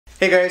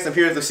Hey guys, I'm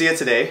here with Lucia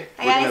today.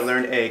 Hi We're guys. going to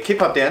learn a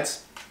K-pop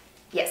dance.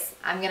 Yes,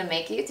 I'm gonna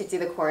make you to do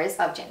the chorus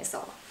of Jenny's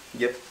solo.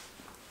 Yep.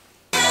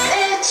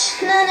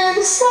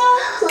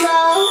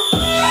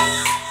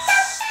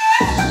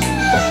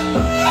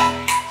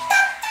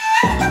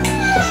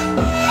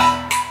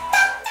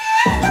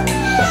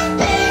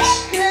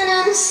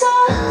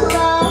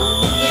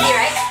 Easy,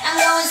 right? I'm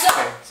going so.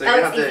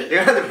 Okay, so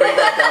you're gonna have to break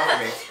that down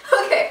for me.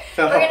 Okay,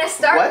 we're gonna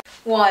start.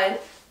 What? One,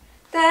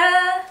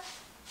 da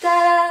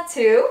da,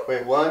 two.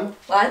 Wait, one.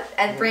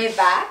 And bring it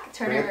back.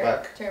 Turn Bring it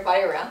back. Turn your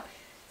body around.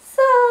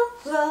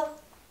 Solo.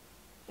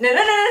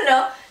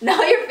 No.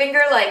 Now your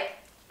finger like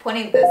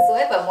pointing this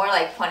way, but more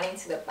like pointing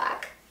to the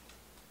back.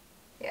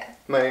 Yeah.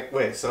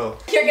 Wait, so.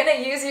 You're gonna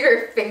use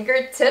your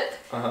fingertip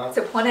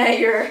to point at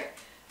your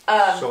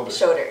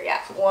shoulder.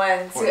 Yeah.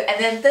 One, two, and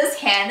then this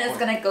hand is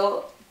gonna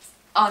go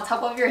on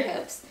top of your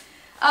hips.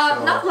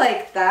 Not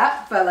like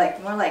that, but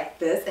like more like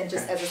this, and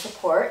just as a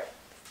support.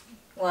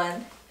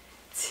 One,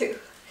 two,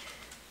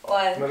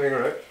 one, Nothing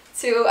right?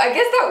 two. I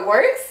guess that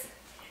works.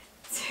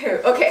 Two.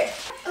 Okay.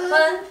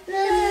 One,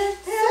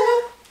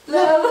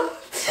 low.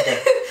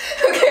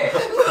 Okay,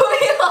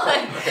 moving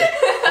on.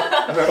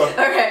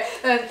 Okay.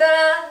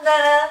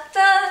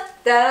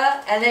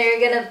 And then you're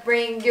gonna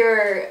bring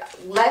your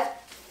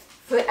left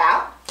foot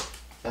out.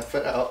 Left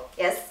foot out.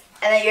 Yes.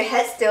 And then your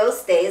head still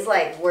stays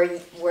like where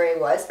it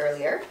was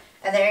earlier.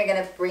 And then you're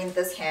gonna bring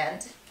this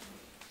hand.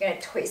 You're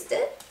gonna twist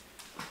it.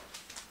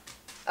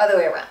 Other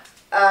way around.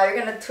 You're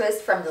gonna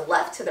twist from the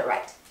left to the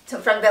right.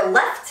 From the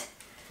left.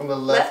 From the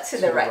left to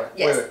the right.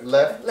 Yes. Wait,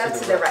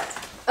 left to the right.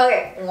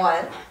 Okay,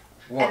 one.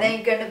 And then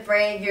you're gonna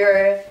bring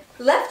your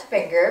left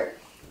finger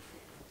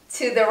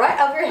to the right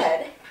of your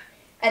head,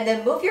 and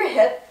then move your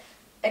hip,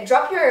 and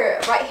drop your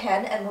right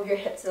hand and move your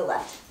hip to the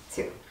left.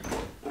 Two.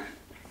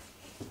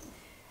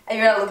 And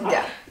you're not looking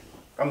down.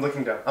 I'm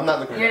looking down. I'm not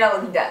looking You're down. not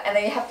looking down. And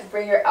then you have to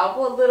bring your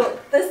elbow a little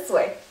this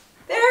way.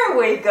 There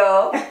we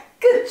go.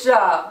 Good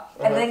job.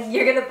 And then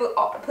you're gonna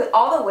put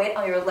all the weight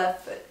on your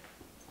left foot.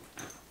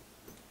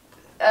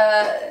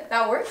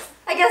 That works?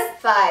 I guess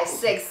 5,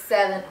 6,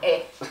 7,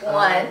 8.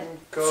 1,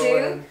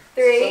 2,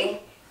 3,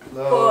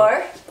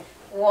 4.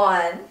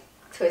 1.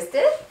 Twist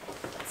it.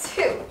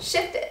 2.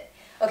 Shift it.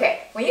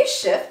 Okay, when you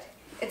shift,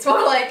 it's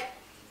more like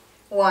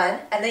 1,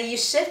 and then you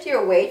shift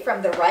your weight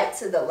from the right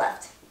to the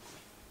left.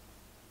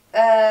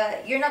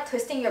 You're not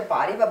twisting your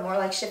body, but more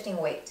like shifting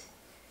weight.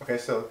 Okay,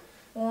 so.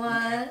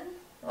 1,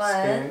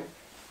 Spin.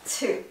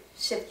 2.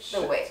 Shift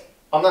the weight.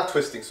 I'm not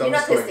twisting, so You're I'm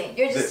not just twisting.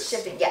 You're just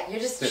shifting. Yeah, you're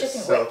just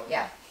shifting weight.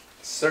 Yeah.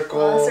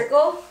 Circle.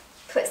 Circle.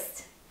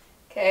 Twist.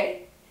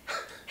 Okay.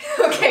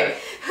 Okay.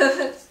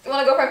 You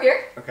want to go from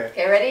here? Okay.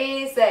 Okay.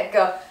 Ready, set,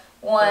 go.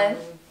 1,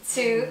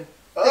 2, 3,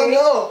 Oh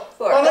no!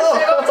 4. Oh no! Let's do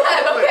it one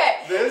time. Okay.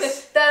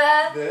 This.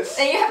 Da-da. This.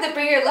 And you have to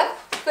bring your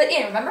left foot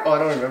in. Remember? Oh, I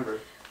don't remember.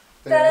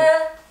 Da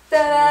da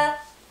da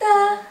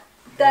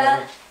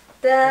da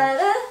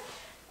da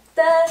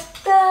da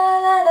da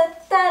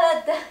da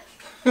da.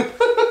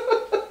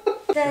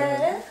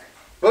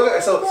 Okay,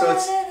 so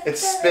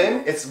it's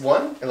spin. It's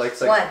one. And like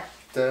it's like. 1.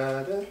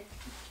 Da, da.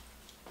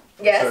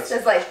 Yes, So it's-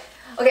 just like,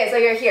 okay, so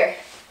you're here.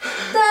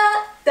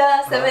 Da,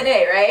 da, 7,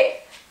 8, right?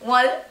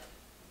 1,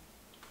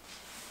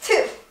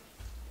 2.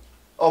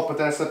 Oh, but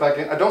then I step back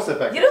in. I don't step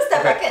back in. You don't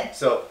step back in.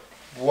 So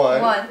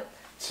 1, 1,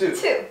 2.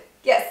 2.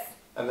 Yes.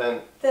 And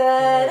then.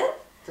 Da, da,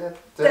 Da,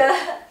 da. da.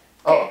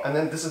 Oh, Okay. and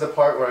then this is the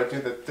part where I do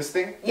this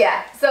thing.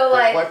 Yeah, so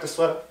like, Wipe the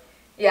sweat up.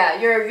 yeah,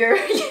 you're,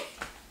 yes,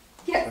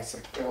 Let's see.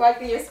 you're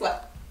wiping your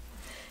sweat.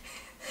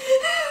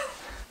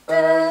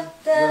 Da,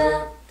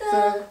 da,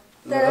 da,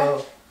 da.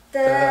 Low.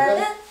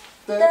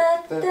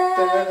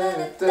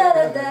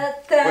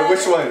 Wait,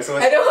 which one? So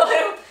I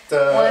don't.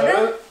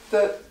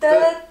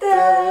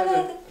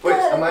 Wait,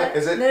 am I?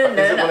 Is it? No.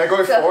 Is it when I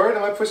go So- forward?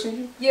 Am I pushing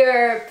you?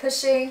 You're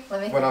pushing.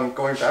 Let me. When I'm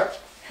going back?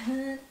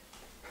 You're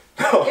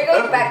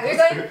going back. You're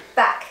going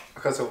back.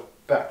 Okay, so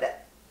back.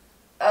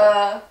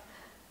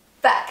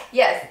 Back.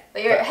 Yes,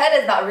 but your Back.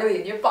 head is not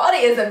really. Your body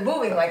isn't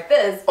moving like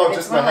this. Oh, but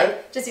just it's more my like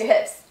head? just your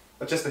hips.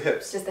 Just the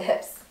hips. Just the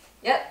hips.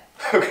 Yep.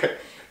 Okay.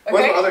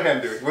 What's my other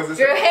hand doing? What's this?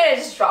 Your hand? hand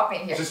is just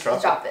dropping here. Just drop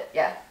it. Drop it.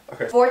 Yeah.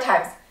 Okay. 4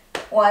 times.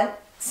 1,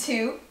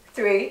 2,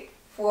 3,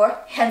 4.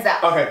 Hands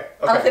out. Okay.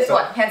 On the Okay. fifth So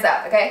one. Hands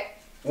out. Okay.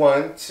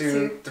 1,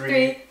 2,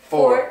 3,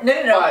 4.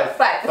 No.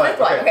 5. The fifth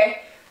one.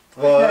 Okay.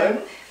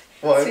 1,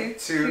 2,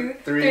 2,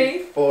 3,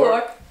 4,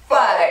 4,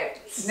 5.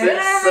 6, No. 7,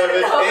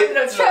 8,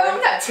 Try one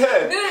more 9, time.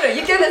 10. No.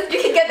 You get this.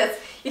 You can get this.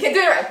 You can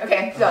do it right.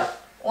 Okay. So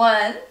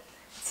 1,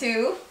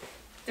 2,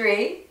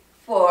 3,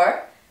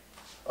 4.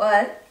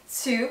 1,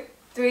 2,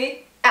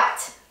 3.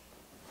 Out.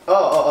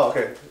 Oh,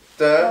 okay.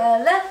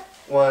 Da.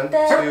 1, 2, 3,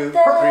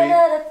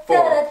 4.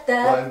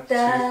 1, 2.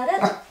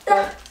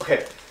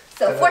 Okay.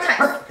 So 4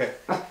 times. Okay.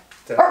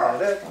 2,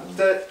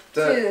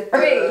 3,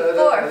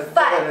 4,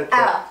 5.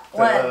 Out.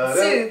 1,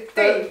 2,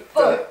 3,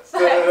 4, 5.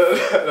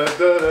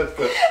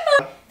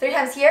 3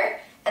 times here,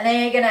 and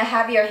then you're gonna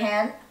have your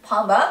hand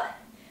palm up,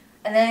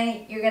 and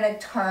then you're gonna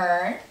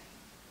turn,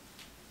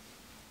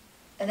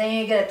 and then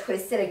you're gonna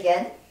twist it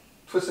again.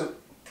 Twist it.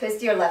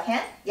 twist your left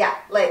hand. Yeah,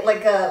 like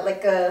a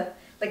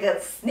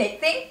snake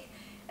thing.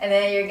 And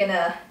then you're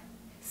gonna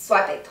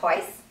swipe it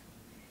twice.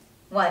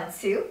 1,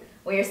 2.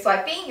 When you're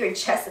swiping, your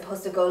chest is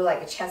supposed to go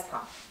like a chest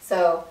pump.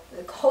 So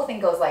the whole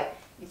thing goes like,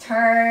 you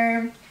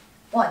turn,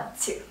 1,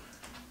 2.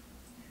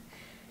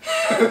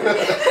 Not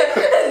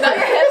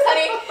your hips,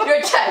 honey,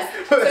 your chest.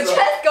 So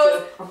chest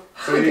goes.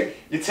 So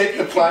you take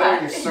the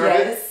platter, you serve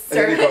it, and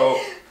then you go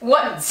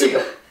 1,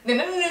 2.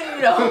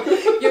 No.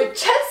 Your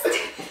chest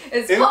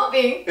is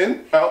pumping.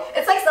 In, out.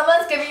 It's like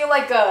someone's giving you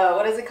like a,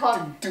 what is it called?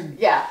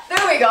 Yeah,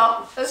 there we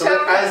go. So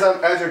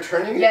then as you're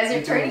turning it, as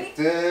you're turning it,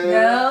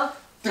 no.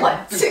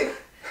 1, 2.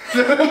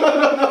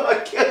 No,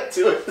 I can't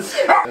do it.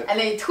 And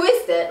then you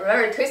twist it.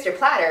 Remember to twist your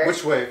platter.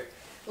 Which way?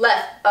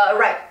 Left,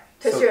 right.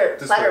 Twist So your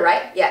platter way.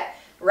 right. Yeah,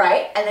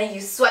 right. And then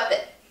you swipe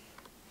it,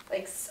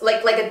 like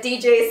a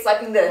DJ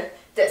swiping the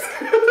disc.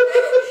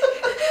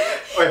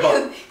 Wait, hold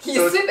on. You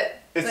So sweep it.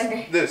 It's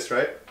Like, this,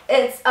 right?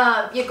 it's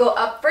you go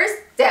up first,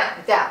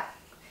 down. Down.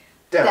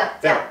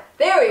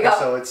 There we go.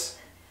 So it's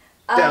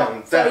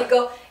down, So down. you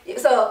go.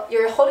 So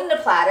you're holding the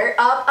platter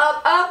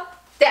up,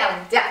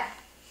 down. Down.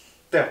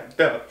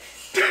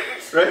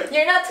 Right?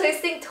 You're not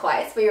twisting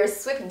twice, but you're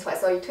sweeping twice.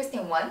 So you're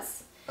twisting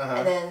once,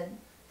 and then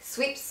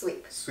sweep.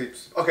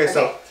 Sweeps. Okay,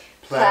 so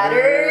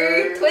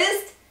platter,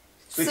 twist,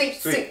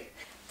 sweep.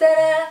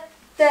 Da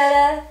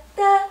da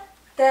da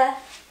da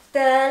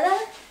da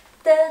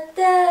da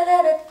da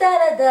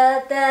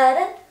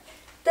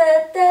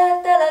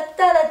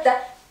da.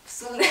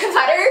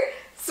 Platter,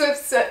 sweep.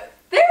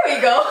 There we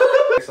go.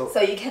 So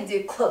you can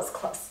do close.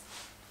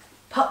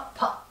 Pump.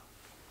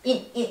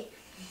 In. In.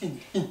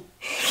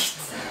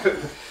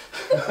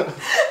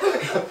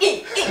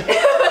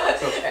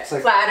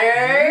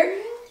 Platter,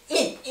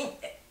 in.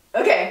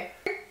 Okay.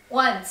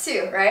 1,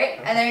 2, right?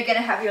 And then you're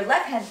gonna have your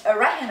right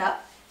hand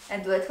up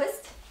and do a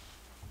twist.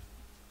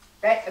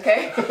 Right?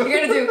 Okay.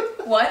 You're gonna do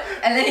 1,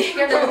 and then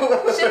you're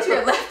gonna shift to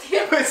your left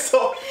heel. Wait,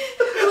 so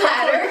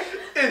Platter,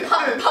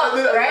 pump,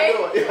 right?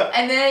 Yeah.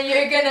 And then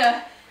you're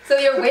gonna. So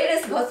your weight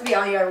is supposed to be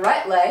on your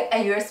right leg,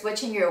 and you're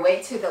switching your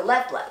weight to the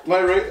left leg.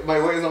 My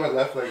weight is on my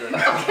left leg right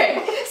now. Okay.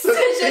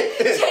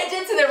 Change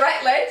it to the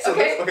right leg. So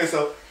Okay.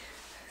 So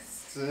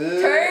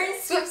Turn,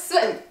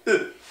 sweep.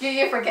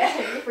 You forget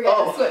the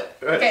sweep.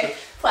 Right. Okay.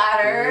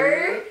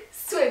 Platter,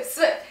 sweep.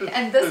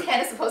 And this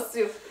hand is supposed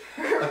to.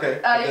 Okay.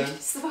 You're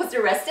supposed to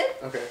rest it.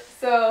 Okay.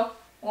 So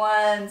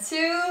 1,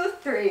 2,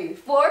 3,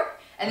 4,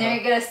 and then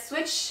you're gonna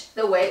switch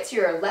the weight to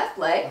your left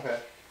leg,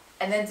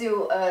 and then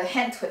do a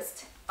hand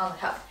twist on the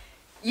top.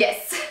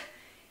 Yes.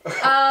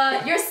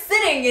 You're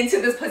sitting into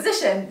this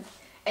position,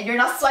 and you're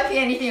not swiping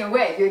anything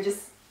away. You're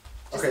just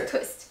a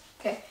twist.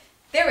 Okay.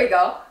 There we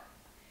go.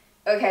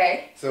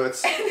 Okay. So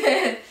it's And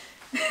then,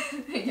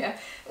 yeah,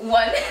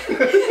 1,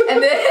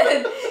 and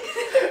then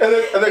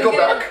and then go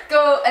back.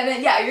 Go and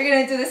then you're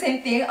gonna do the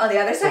same thing on the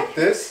other side.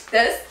 So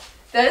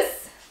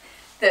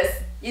This.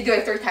 You do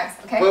it 3 times.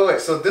 Okay.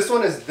 Wait. So this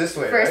one is this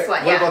way, First right?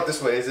 one, What yeah. about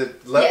this way? Is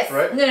it left,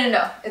 right?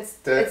 No. It's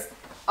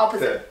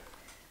opposite.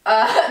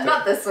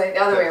 Not this way.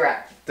 The other way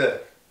around.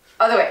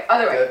 Other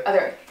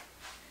way.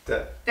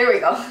 There we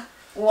go.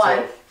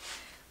 1,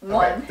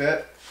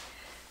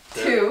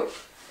 2,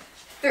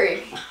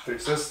 3.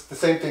 So it's the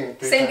same thing.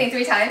 Same thing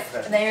 3 times,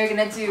 and then you're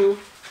gonna do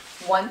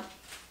 1.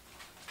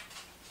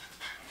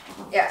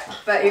 Yeah,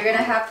 but you're gonna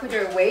have to put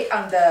your weight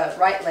on the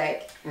right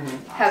leg.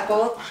 Have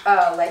both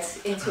legs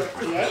into a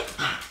plie.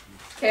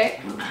 Okay.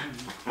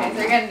 Okay, so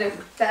you're gonna do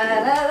da da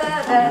da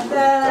da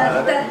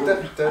da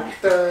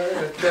da.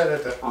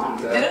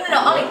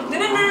 No.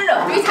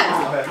 3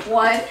 times.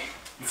 1,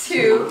 2,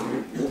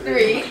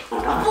 3,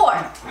 4.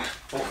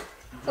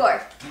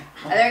 4.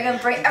 And then you're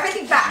gonna bring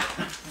everything back.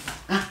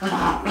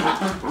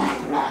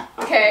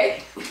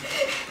 Okay.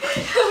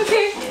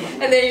 Okay.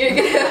 And then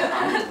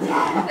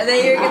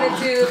you're gonna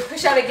do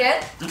push out again.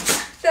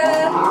 Of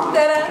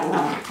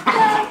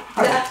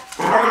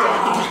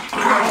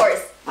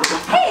course.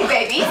 Hey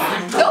baby,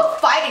 no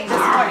fighting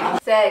this morning.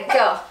 Set,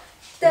 go.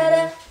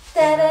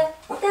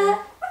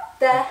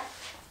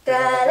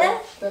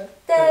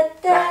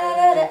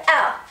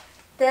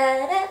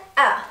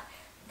 Ow.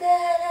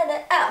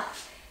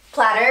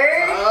 Platter.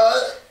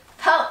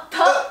 Pump.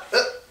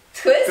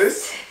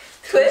 Twist.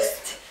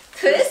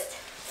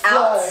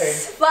 Out.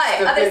 Fly.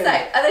 Other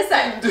side.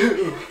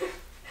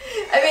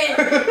 I mean,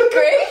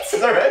 great. Is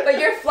that right? But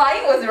your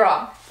flying was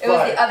wrong. It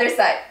was the other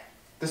side.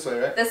 This way,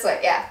 right? This way,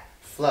 yeah.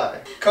 Fly.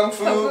 Kung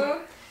Fu.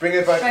 Bring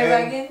it back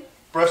in.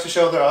 Brush the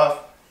shoulder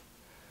off.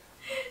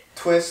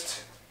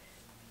 Twist.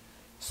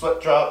 Sweat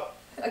drop.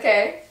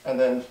 Okay. And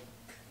then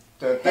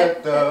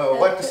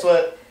wipe the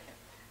sweat.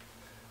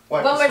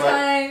 One more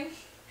time.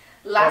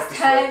 Last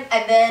time,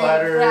 and then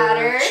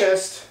platter.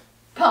 Chest.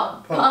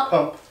 Pump.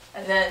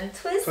 And then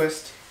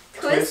twist.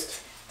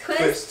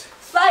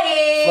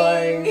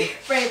 Flying.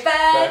 Bring it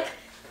back.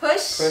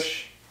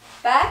 Push.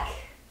 Back.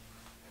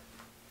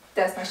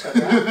 That's my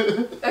shoulder.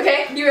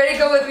 Okay, you ready to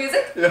go with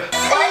music? Yeah.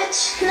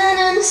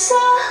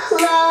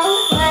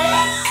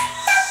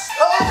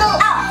 Oh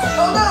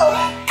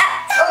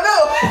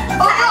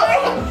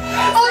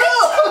no!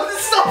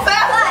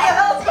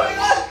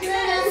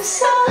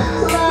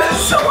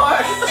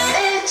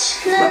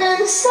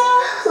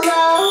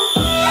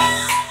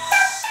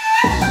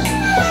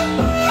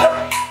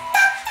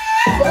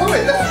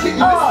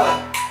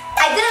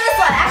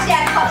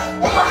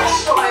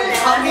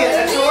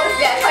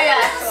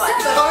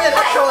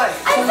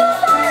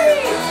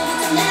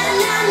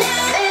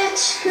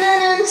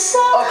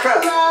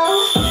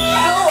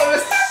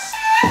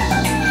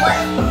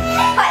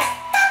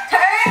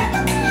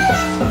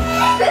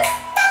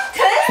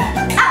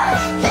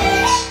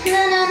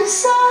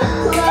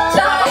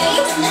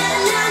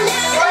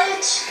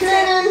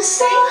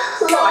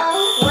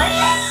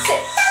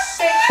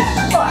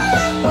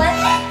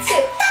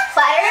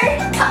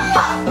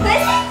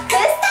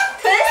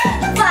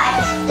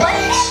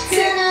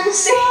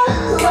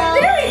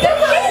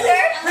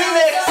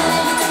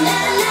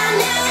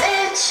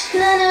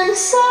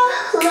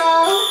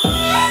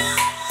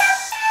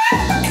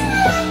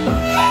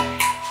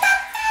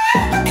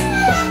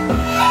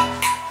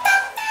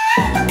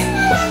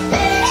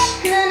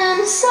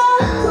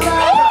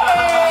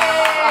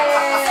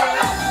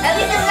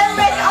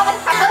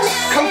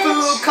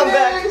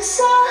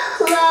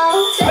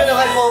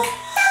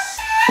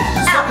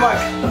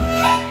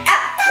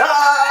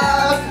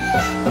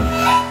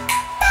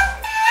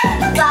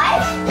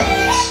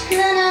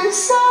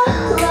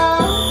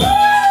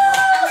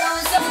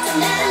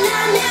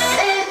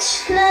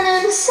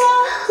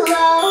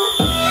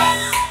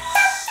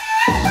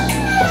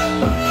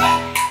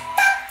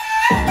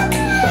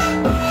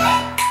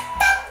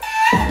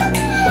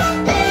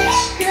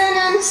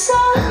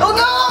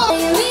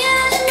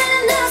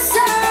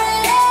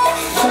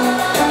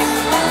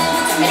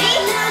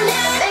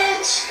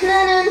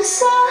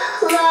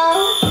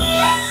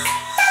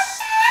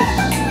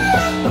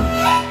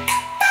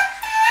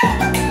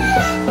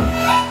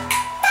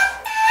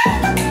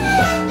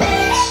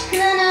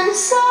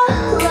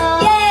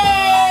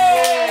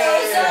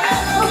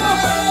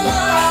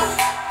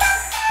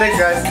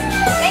 guys.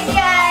 Thank you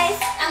guys.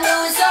 I'm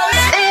going so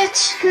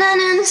bitch.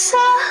 나는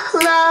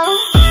solo.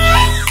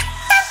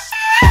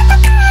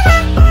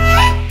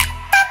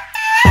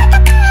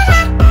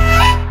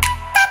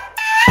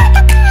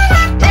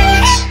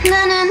 Bitch.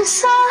 나는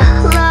solo.